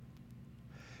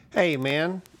Hey,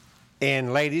 men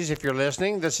and ladies, if you're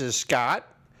listening, this is Scott.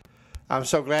 I'm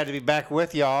so glad to be back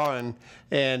with y'all,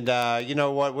 and you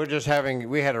know what?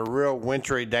 We had a real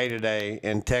wintry day today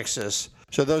in Texas.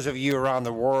 So those of you around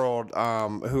the world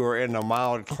who are in a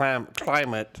mild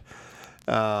climate,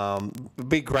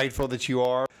 be grateful that you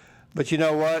are. But you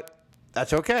know what?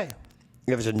 That's okay.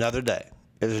 It was another day.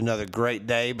 It was another great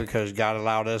day because God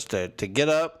allowed us to get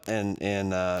up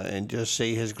and just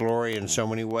see His glory in so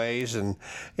many ways, and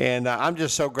I'm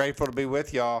just so grateful to be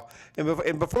with y'all.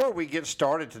 And before we get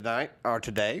started tonight or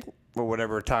today or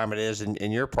whatever time it is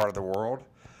in your part of the world,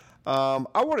 I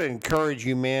want to encourage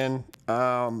you, men.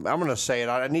 I'm going to say it.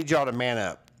 I need y'all to man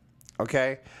up.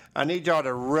 Okay, I need y'all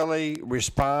to really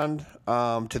respond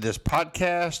to this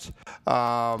podcast.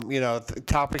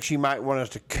 Topics you might want us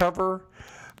to cover,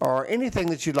 or anything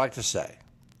that you'd like to say.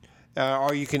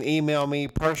 Or you can email me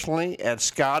personally at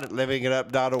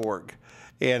scott@livingitup.org,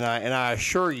 and I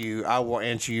assure you I will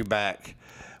answer you back.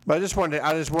 But I just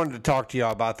wanted to talk to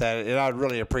y'all about that, and I'd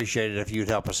really appreciate it if you'd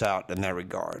help us out in that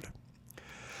regard.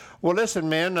 Well, listen,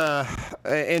 man,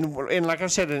 and like I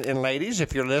said, and ladies,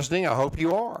 if you're listening, I hope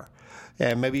you are.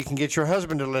 And maybe you can get your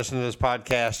husband to listen to this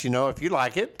podcast, if you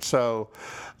like it. So,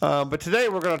 but today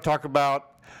we're going to talk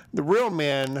about the real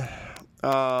men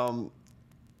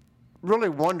really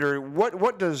wonder,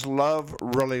 what does love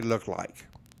really look like?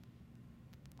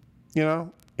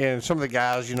 And some of the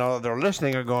guys, that are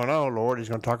listening are going, oh, Lord, he's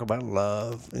going to talk about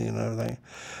love, everything.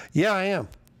 Yeah, I am.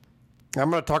 I'm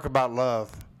going to talk about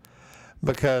love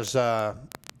because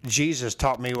Jesus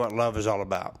taught me what love is all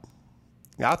about.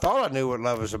 I thought I knew what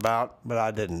love was about, but I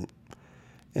didn't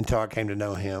until I came to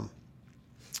know Him.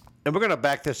 And we're going to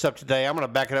back this up today. I'm going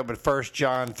to back it up with 1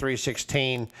 John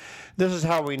 3:16. This is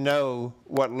how we know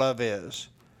what love is.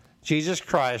 Jesus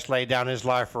Christ laid down His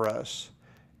life for us,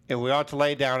 and we ought to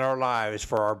lay down our lives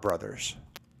for our brothers.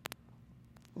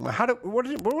 What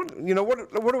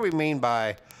do we mean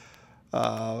by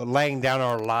laying down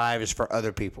our lives for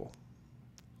other people?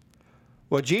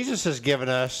 Well, Jesus has given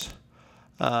us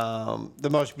the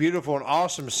most beautiful and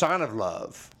awesome sign of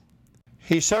love.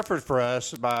 He suffered for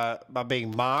us by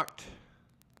being mocked,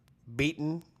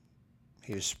 beaten,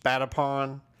 He was spat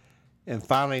upon, and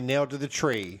finally nailed to the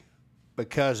tree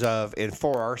because of and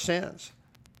for our sins.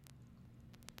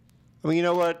 I mean, you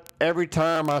know what? Every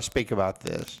time I speak about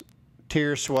this,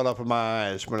 tears swell up in my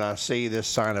eyes when I see this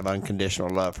sign of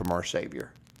unconditional love from our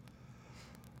Savior.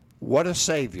 What a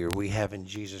Savior we have in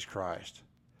Jesus Christ.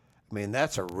 I mean,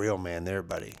 that's a real man there,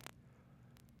 buddy.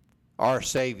 Our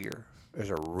Savior is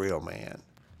a real man.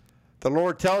 The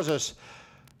Lord tells us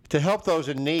to help those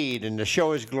in need and to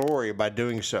show His glory by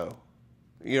doing so.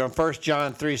 In 1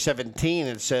 John 3:17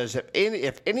 it says,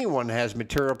 if anyone has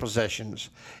material possessions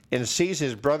and sees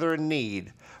his brother in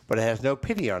need but has no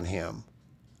pity on him,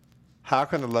 how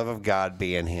can the love of God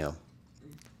be in him?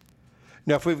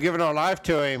 Now, if we've given our life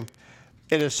to Him,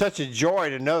 it is such a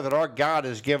joy to know that our God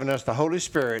has given us the Holy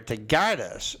Spirit to guide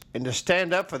us and to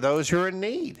stand up for those who are in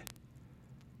need.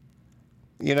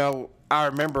 I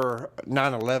remember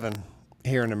 9/11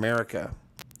 here in America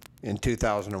in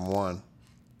 2001.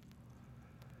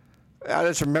 I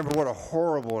just remember what a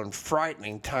horrible and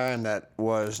frightening time that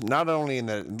was, not only in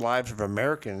the lives of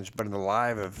Americans, but in the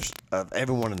lives of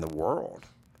everyone in the world.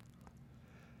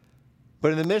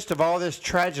 But in the midst of all this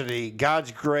tragedy,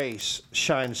 God's grace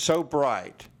shines so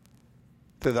bright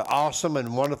through the awesome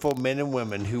and wonderful men and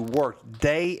women who worked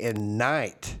day and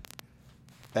night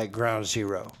at Ground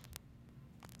Zero,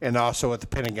 and also at the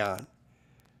Pentagon,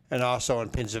 and also in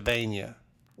Pennsylvania,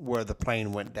 where the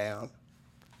plane went down.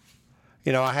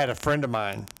 I had a friend of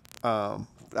mine I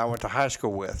went to high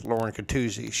school with, Lauren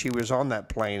Catuzzi. She was on that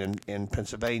plane in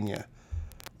Pennsylvania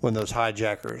when those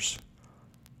hijackers,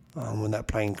 when that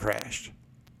plane crashed.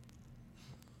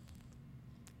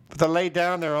 But they laid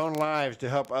down their own lives to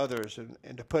help others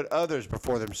and to put others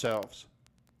before themselves.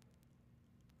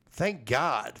 Thank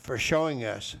God for showing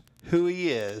us who He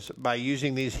is by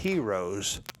using these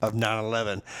heroes of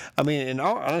 9/11. I mean, in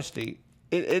all honesty,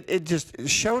 it just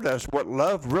showed us what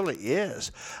love really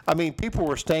is. I mean, people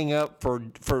were staying up for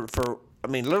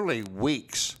literally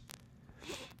weeks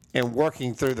and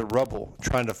working through the rubble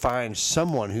trying to find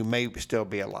someone who may still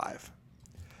be alive.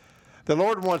 The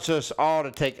Lord wants us all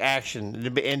to take action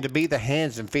and to be the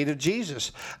hands and feet of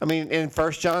Jesus. I mean, in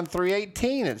 1 John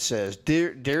 3:18 it says,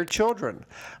 Dear children,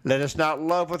 let us not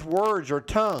love with words or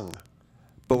tongue,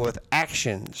 but with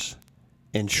actions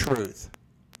and truth.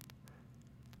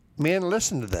 Men,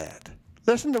 listen to that.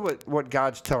 Listen to what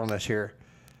God's telling us here.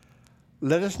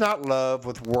 Let us not love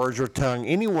with words or tongue.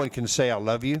 Anyone can say, I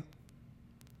love you.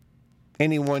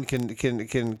 Anyone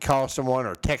can call someone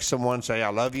or text someone, say, I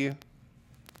love you.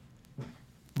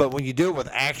 But when you do it with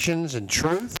actions and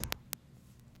truth,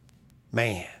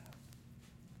 man,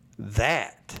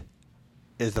 that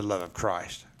is the love of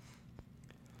Christ.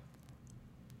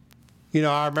 You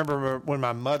know, I remember when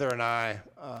my mother and I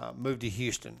moved to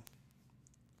Houston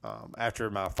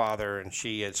after my father and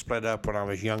she had split up when I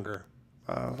was younger.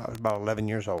 I was about 11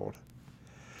 years old.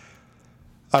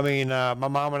 I mean, my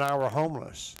mom and I were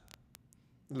homeless.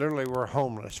 Literally, we were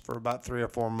homeless for about 3 or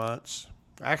 4 months.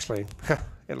 Actually,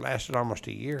 it lasted almost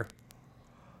a year.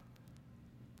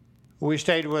 We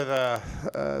stayed with,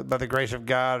 by the grace of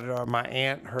God, my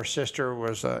aunt, her sister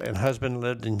was and husband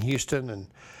lived in Houston, and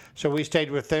so we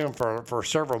stayed with them for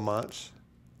several months.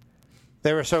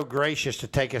 They were so gracious to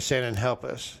take us in and help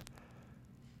us.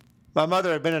 My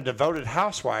mother had been a devoted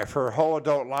housewife her whole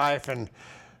adult life, and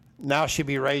now she'd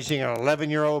be raising an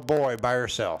 11-year-old boy by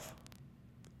herself.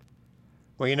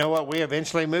 Well, you know what? We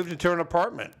eventually moved into an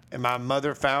apartment, and my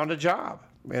mother found a job,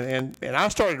 and I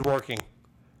started working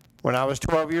when I was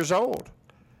 12 years old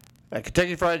at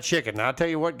Kentucky Fried Chicken. Now, I'll tell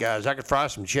you what, guys, I could fry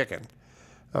some chicken,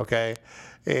 okay?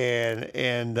 But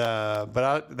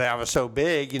I was so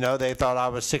big, you know, they thought I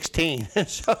was 16.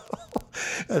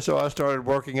 So I started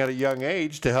working at a young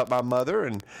age to help my mother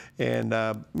and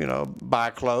you know,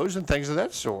 buy clothes and things of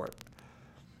that sort.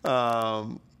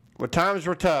 Well, times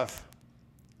were tough.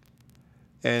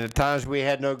 And at times we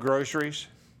had no groceries.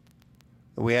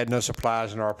 We had no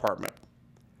supplies in our apartment.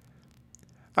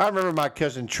 I remember my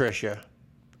cousin Tricia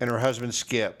and her husband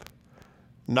Skip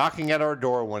knocking at our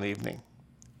door one evening.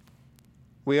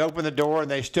 We opened the door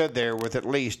and they stood there with at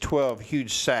least 12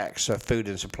 huge sacks of food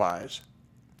and supplies.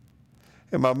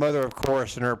 And my mother, of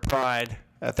course, in her pride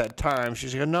at that time, she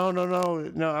said, no, I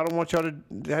don't want y'all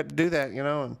to do that, you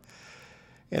know.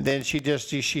 And then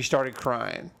she started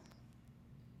crying.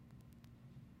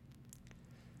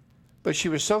 But she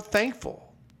was so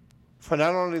thankful for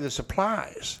not only the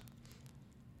supplies,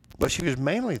 but she was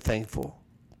mainly thankful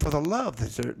for the love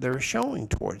that they were showing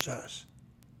towards us.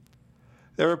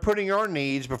 They were putting our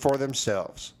needs before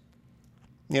themselves.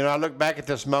 You know, I look back at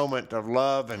this moment of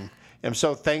love and am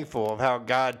so thankful of how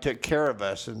God took care of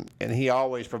us and He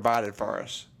always provided for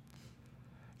us.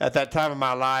 At that time of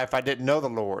my life, I didn't know the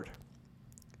Lord.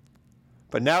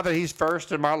 But now that He's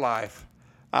first in my life,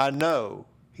 I know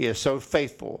He is so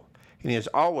faithful and He has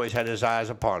always had His eyes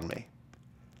upon me.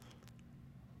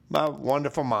 My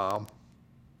wonderful mom,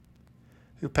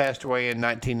 who passed away in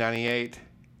 1998,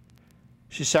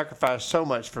 she sacrificed so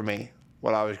much for me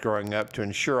while I was growing up to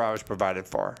ensure I was provided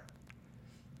for.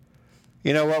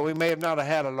 You know what? We may have not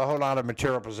had a whole lot of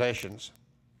material possessions,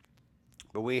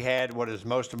 but we had what is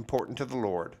most important to the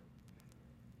Lord.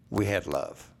 We had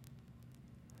love.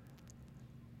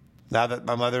 Now that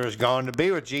my mother is gone to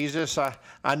be with Jesus,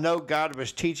 I know God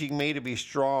was teaching me to be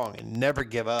strong and never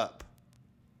give up.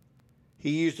 He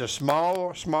used a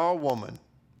small woman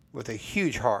with a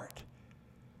huge heart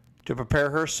to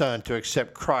prepare her son to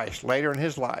accept Christ later in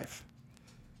his life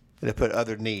and to put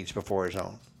other needs before his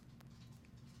own.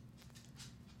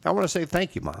 I want to say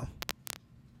thank you, Mom.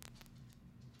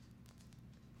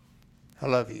 I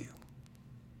love you.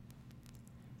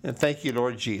 And thank you,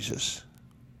 Lord Jesus,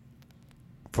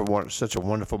 for such a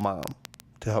wonderful mom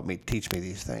to help me teach me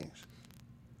these things.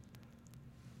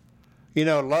 You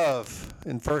know, love,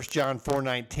 in 1 John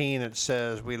 4:19, it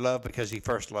says, we love because He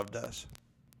first loved us.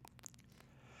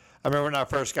 I remember when I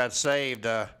first got saved,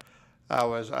 I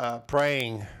was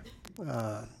praying.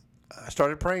 I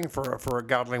started praying for a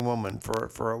godly woman,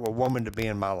 for a woman to be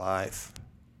in my life.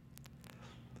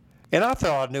 And I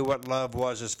thought I knew what love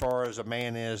was as far as a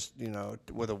man is, you know,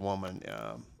 with a woman,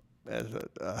 as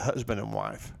a husband and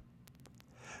wife.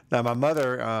 Now, my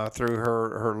mother, through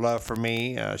her love for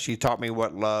me, she taught me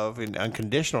what love and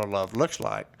unconditional love looks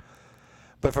like.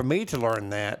 But for me to learn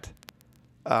that,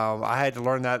 I had to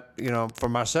learn that, you know, for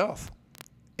myself.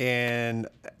 And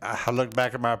I look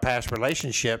back at my past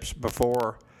relationships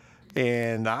before,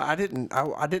 and I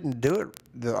didn't do it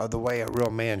the way a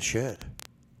real man should.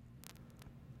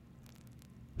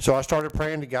 So I started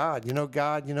praying to God. You know,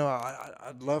 God, you know,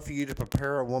 I'd love for You to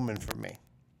prepare a woman for me.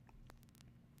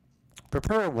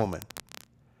 Prepare a woman.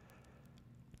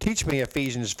 Teach me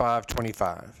Ephesians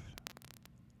 5:25,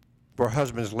 where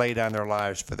husbands lay down their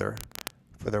lives for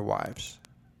their wives.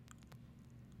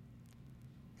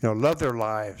 You know, love their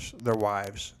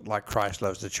wives like Christ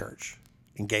loves the church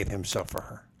and gave Himself for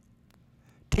her.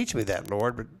 Teach me that,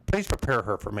 Lord, but please prepare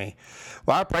her for me.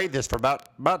 Well, I prayed this for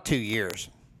about 2 years.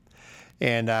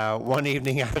 And one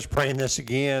evening I was praying this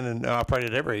again, and I prayed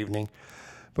it every evening.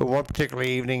 But one particular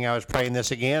evening, I was praying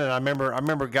this again, and I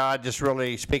remember God just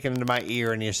really speaking into my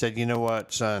ear, and He said, "You know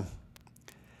what, son?"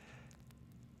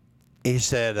 He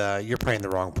said, "You're praying the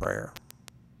wrong prayer."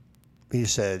 He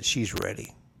said, "She's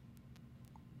ready.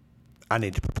 I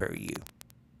need to prepare you."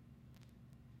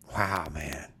 Wow,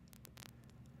 man.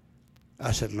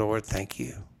 I said, "Lord, thank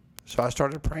you." So I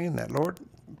started praying that. Lord,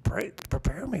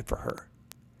 prepare me for her.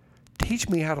 Teach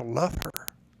me how to love her.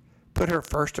 Put her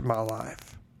first in my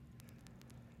life.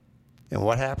 And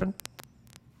what happened?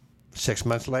 6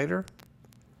 months later,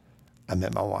 I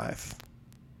met my wife.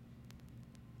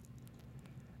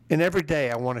 And every day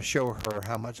I want to show her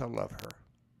how much I love her.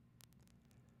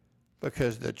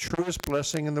 Because the truest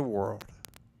blessing in the world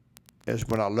is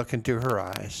when I look into her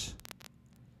eyes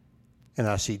and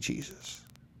I see Jesus.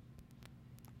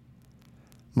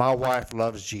 My wife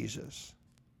loves Jesus.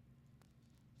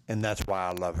 And that's why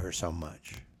I love her so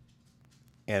much.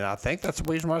 And I think that's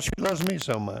the reason why she loves me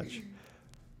so much.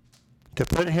 To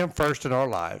put Him first in our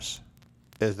lives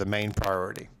is the main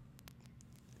priority.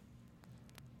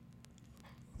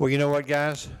 Well, you know what,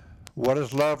 guys? What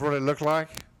does love really look like?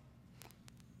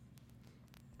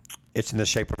 It's in the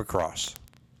shape of a cross.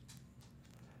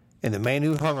 And the man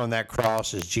who hung on that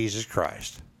cross is Jesus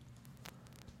Christ.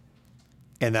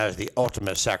 And that is the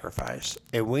ultimate sacrifice.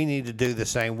 And we need to do the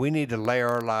same. We need to lay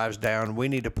our lives down. We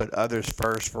need to put others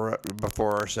first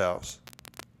before ourselves.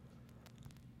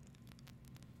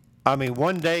 I mean,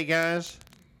 one day, guys,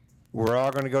 we're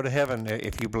all going to go to heaven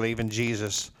if you believe in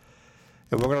Jesus.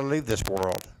 And we're going to leave this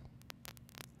world.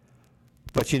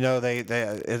 But, you know, I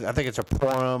think it's a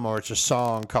poem or it's a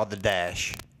song called The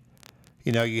Dash.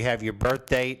 You know, you have your birth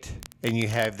date and you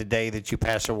have the day that you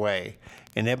pass away.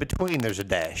 And in between, there's a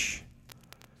dash.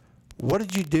 What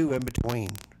did you do in between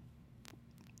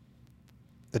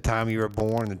the time you were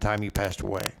born and the time you passed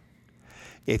away?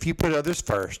 If you put others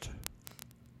first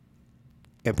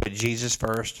and put Jesus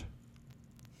first,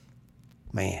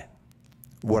 man,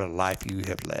 what a life you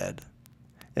have led.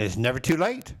 And it's never too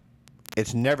late.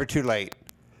 It's never too late.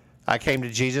 I came to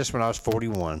Jesus when I was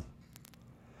 41.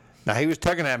 Now, He was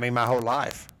tugging at me my whole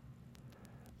life,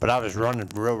 but I was running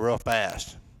real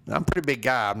fast. I'm a pretty big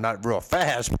guy. I'm not real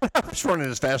fast, but I was running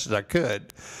as fast as I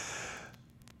could.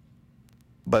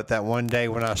 But that one day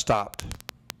when I stopped,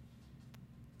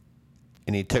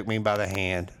 and He took me by the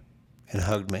hand and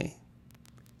hugged me,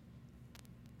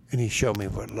 and He showed me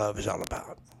what love is all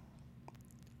about.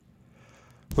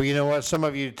 Well, you know what? Some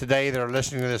of you today that are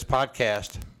listening to this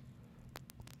podcast,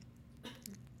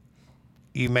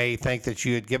 you may think that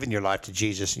you had given your life to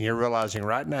Jesus, and you're realizing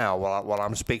right now, while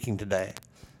I'm speaking today,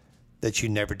 that you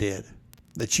never did.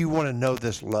 That you want to know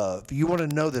this love. You want to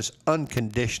know this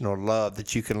unconditional love,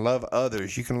 that you can love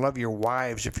others. You can love your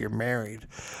wives if you're married.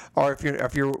 Or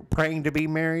if you're praying to be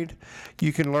married,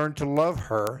 you can learn to love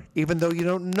her even though you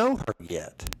don't know her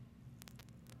yet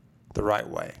the right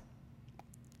way.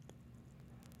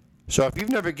 So if you've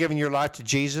never given your life to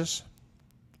Jesus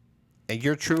and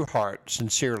your true heart,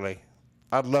 sincerely,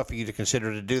 I'd love for you to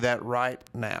consider to do that right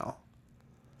now.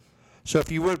 So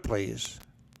if you would please,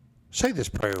 say this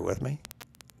prayer with me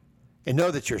and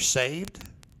know that you're saved,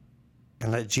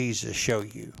 and let Jesus show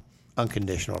you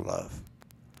unconditional love.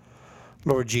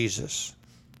 Lord Jesus,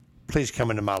 please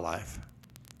come into my life.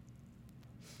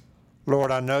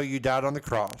 Lord, I know you died on the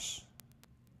cross,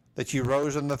 that you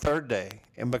rose on the third day,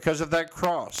 and because of that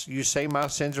cross, you say my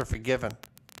sins are forgiven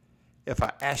if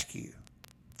I ask you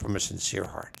from a sincere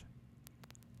heart.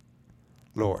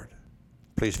 Lord,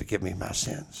 please forgive me my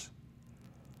sins.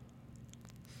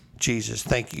 Jesus,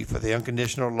 thank you for the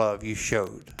unconditional love you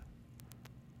showed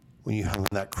when you hung on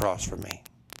that cross for me.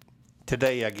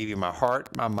 Today, I give you my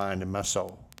heart, my mind, and my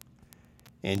soul.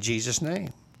 In Jesus' name,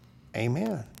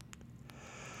 amen.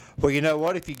 Well, you know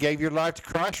what? If you gave your life to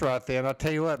Christ right then, I'll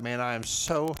tell you what, man, I am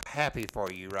so happy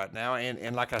for you right now.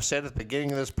 And like I said at the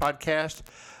beginning of this podcast,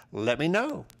 let me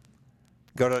know.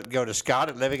 Go to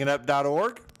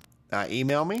Scott@livingitup.org.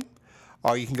 Email me.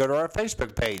 Or you can go to our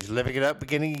Facebook page, Living It Up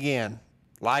Beginning Again.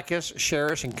 Like us,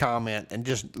 share us, and comment, and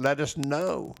just let us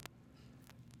know.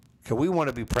 Because we want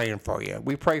to be praying for you.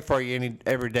 We pray for you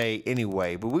every day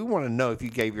anyway, but we want to know if you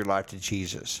gave your life to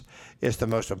Jesus. It's the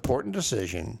most important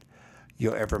decision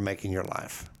you'll ever make in your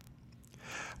life.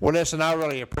 Well, listen, I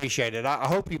really appreciate it. I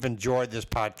hope you've enjoyed this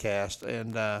podcast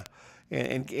and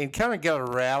kind of get a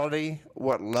reality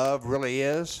what love really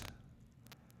is.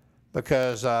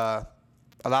 Because a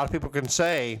lot of people can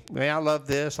say, man, I love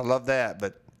this, I love that,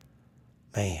 but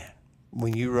man,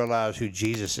 when you realize who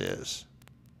Jesus is,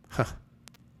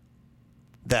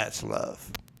 that's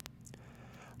love.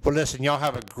 Well, listen, y'all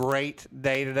have a great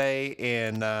day today,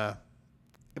 and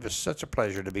it was such a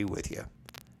pleasure to be with you.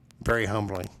 Very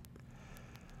humbling.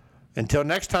 Until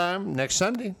next time, next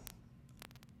Sunday,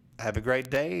 have a great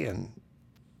day and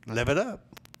live it up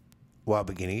while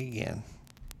beginning again.